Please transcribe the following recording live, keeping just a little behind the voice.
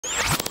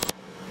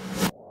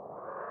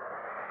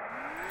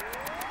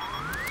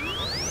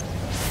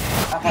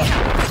Okay.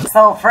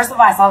 So first of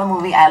all, I saw the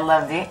movie. I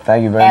loved it.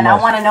 Thank you very much. And I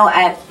want to know,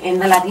 in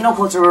the Latino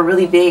culture, we're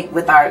really big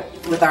with our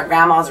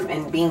grandmas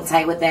and being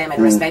tight with them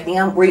and respecting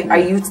them.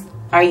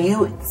 Are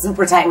you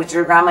super tight with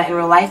your grandma in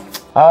real life?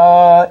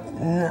 No,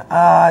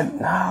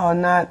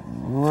 not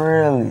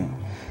really.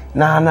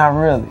 Nah, not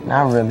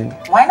really.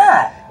 Why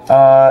not?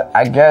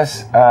 I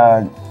guess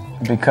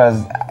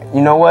because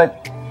you know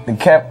what, the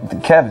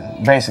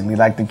Kevin, basically,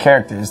 like the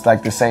character, it's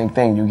like the same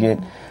thing. You get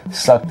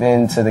sucked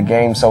into the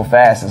game so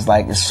fast. It's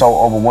like it's so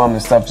overwhelming.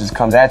 Stuff just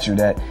comes at you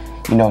that,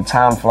 you know,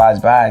 time flies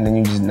by, and then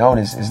you just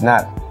notice it's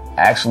not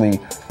actually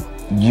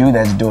you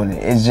that's doing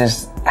it. It's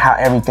just how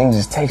everything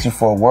just takes you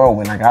for a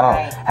whirlwind. Like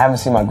I haven't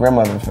seen my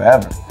grandmother in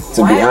forever,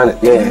 to be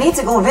honest. Yeah. You need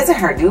to go visit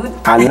her, dude.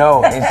 I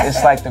know.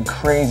 It's like the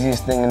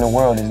craziest thing in the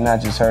world. It's not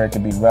just her. It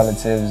could be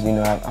relatives. You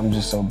know, I'm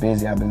just so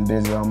busy. I've been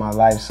busy all my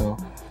life, so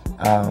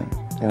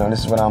you know,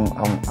 this is what I'm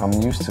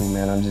used to,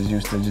 man. I'm just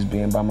used to just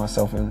being by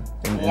myself and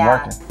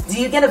working.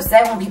 Do you get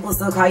upset when people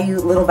still call you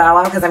Little Bow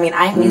Wow? Because I mean,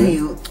 I knew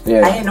you.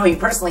 Yeah. I didn't know you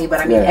personally, but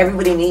I mean,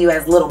 everybody knew you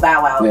as Little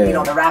Bow Wow. You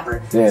know, the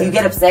rapper. Yeah. Do you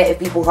get upset if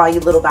people call you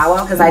Little Bow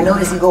Wow? Because I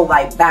noticed you go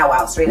like Bow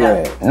Wow straight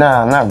up.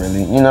 Nah, not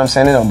really. You know what I'm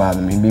saying? It don't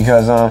bother me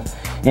because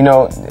you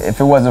know, if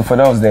it wasn't for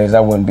those days, I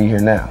wouldn't be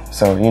here now.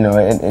 So, you know,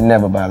 it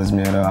never bothers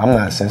me at all. I'm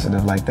not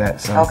sensitive like that.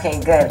 So. Okay,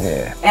 good.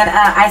 Yeah. And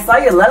I saw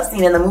your love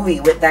scene in the movie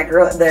with that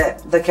girl.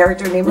 The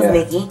character name was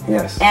Nikki.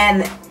 Yes.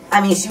 And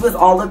I mean, she was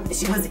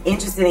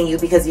interested in you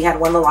because you had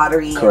won the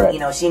lottery. Correct. And, you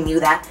know, she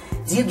knew that.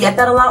 Do you get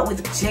that a lot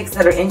with chicks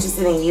that are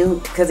interested in you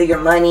because of your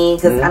money?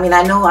 Because I mean,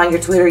 I know on your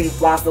Twitter you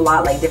flossed a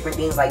lot, like different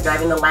things, like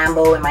driving the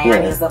Lambo in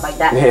Miami and stuff like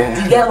that. Yeah.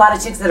 Do you get a lot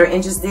of chicks that are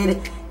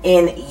interested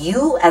in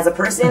you as a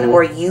person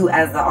or you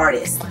as the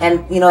artist?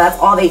 And you know, that's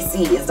all they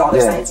see is dollar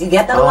signs. You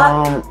get that a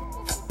lot?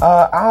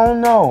 I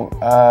don't know.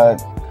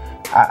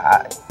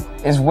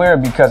 It's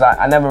weird because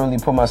I never really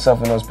put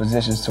myself in those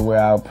positions to where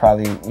I'll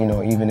probably, you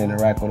know, even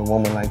interact with a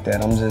woman like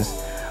that.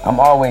 I'm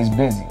always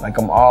busy. Like,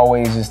 I'm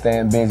always just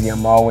staying busy.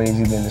 I'm always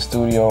either in the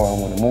studio or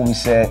I'm on a movie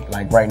set.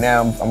 Like, right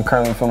now, I'm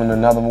currently filming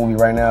another movie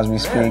right now as we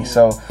speak.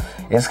 So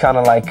it's kind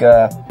of like,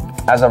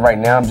 as of right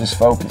now, I'm just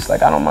focused.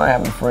 Like, I don't mind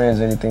having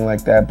friends or anything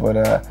like that,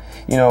 but,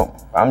 you know,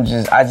 I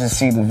just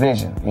see the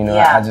vision. You know,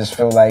 I just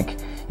feel like,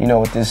 you know,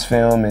 with this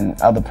film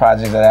and other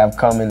projects that have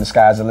come in, the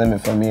sky's the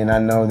limit for me. And I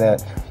know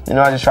that, you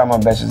know, I just try my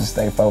best to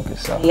stay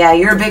focused. So. Yeah,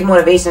 you're a big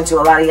motivation to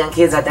a lot of young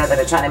kids out there that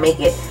are trying to make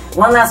it.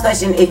 One last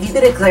question. If you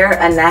could declare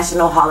a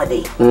national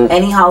holiday,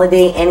 any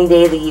holiday, any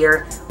day of the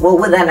year, what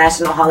would that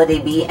national holiday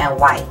be and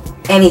why?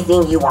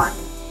 Anything you want.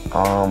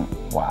 Wow.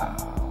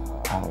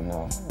 I don't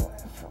know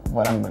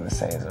what I'm going to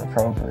say is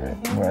appropriate.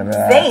 But,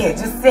 say it.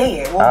 Just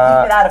say it. We'll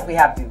keep it out if we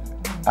have to.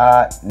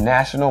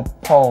 National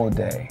Pole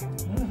Day.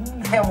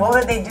 And what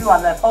would they do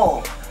on the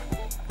pole?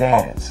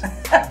 Dance. So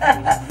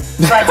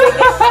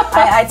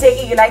I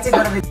take it you like to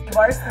go to the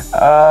bars?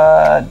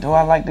 Do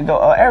I like to go?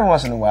 Every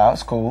once in a while,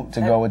 it's cool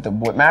to go with the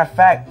boy. Matter of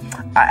fact,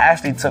 I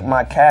actually took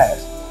my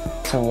cast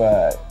to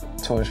a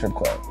strip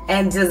club.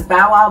 And does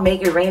Bow Wow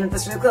make it rain at the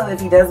strip club if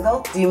he does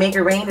go? Do you make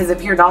it rain? Is it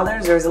pure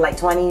dollars or is it like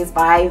 20s,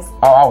 5s?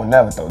 Oh, I would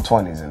never throw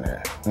 20s in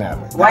there.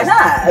 Never. Why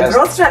not? A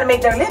girl's trying to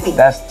make their living.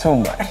 That's too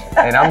much.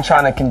 And I'm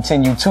trying to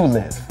continue to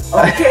live.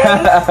 Okay.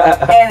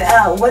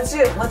 And what's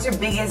your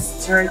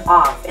biggest turn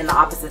off in the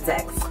opposite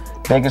sex?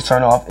 Biggest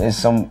turn off is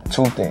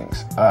two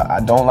things. I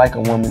don't like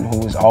a woman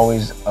who is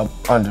always up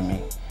under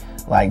me,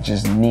 like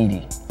just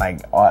needy.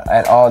 Like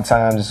at all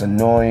times, it's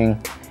annoying.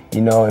 You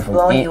know, if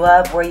blowing you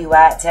up, where you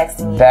at,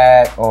 texting you.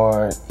 That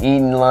or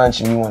eating lunch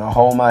and you want to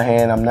hold my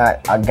hand.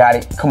 I got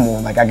it. Come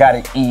on, like I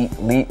gotta eat.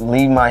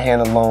 Leave my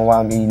hand alone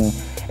while I'm eating,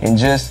 and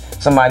just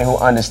somebody who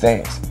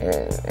understands.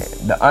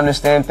 The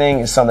understand thing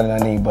is something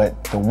that I need,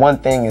 but the one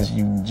thing is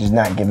you just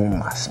not giving me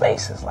my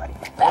space. It's like,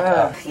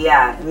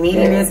 yeah,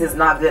 neediness is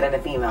not good in a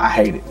female. I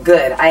hate it.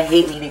 Good. I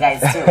hate needy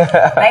guys too.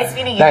 Nice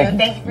meeting you.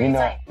 Thank you for your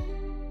time.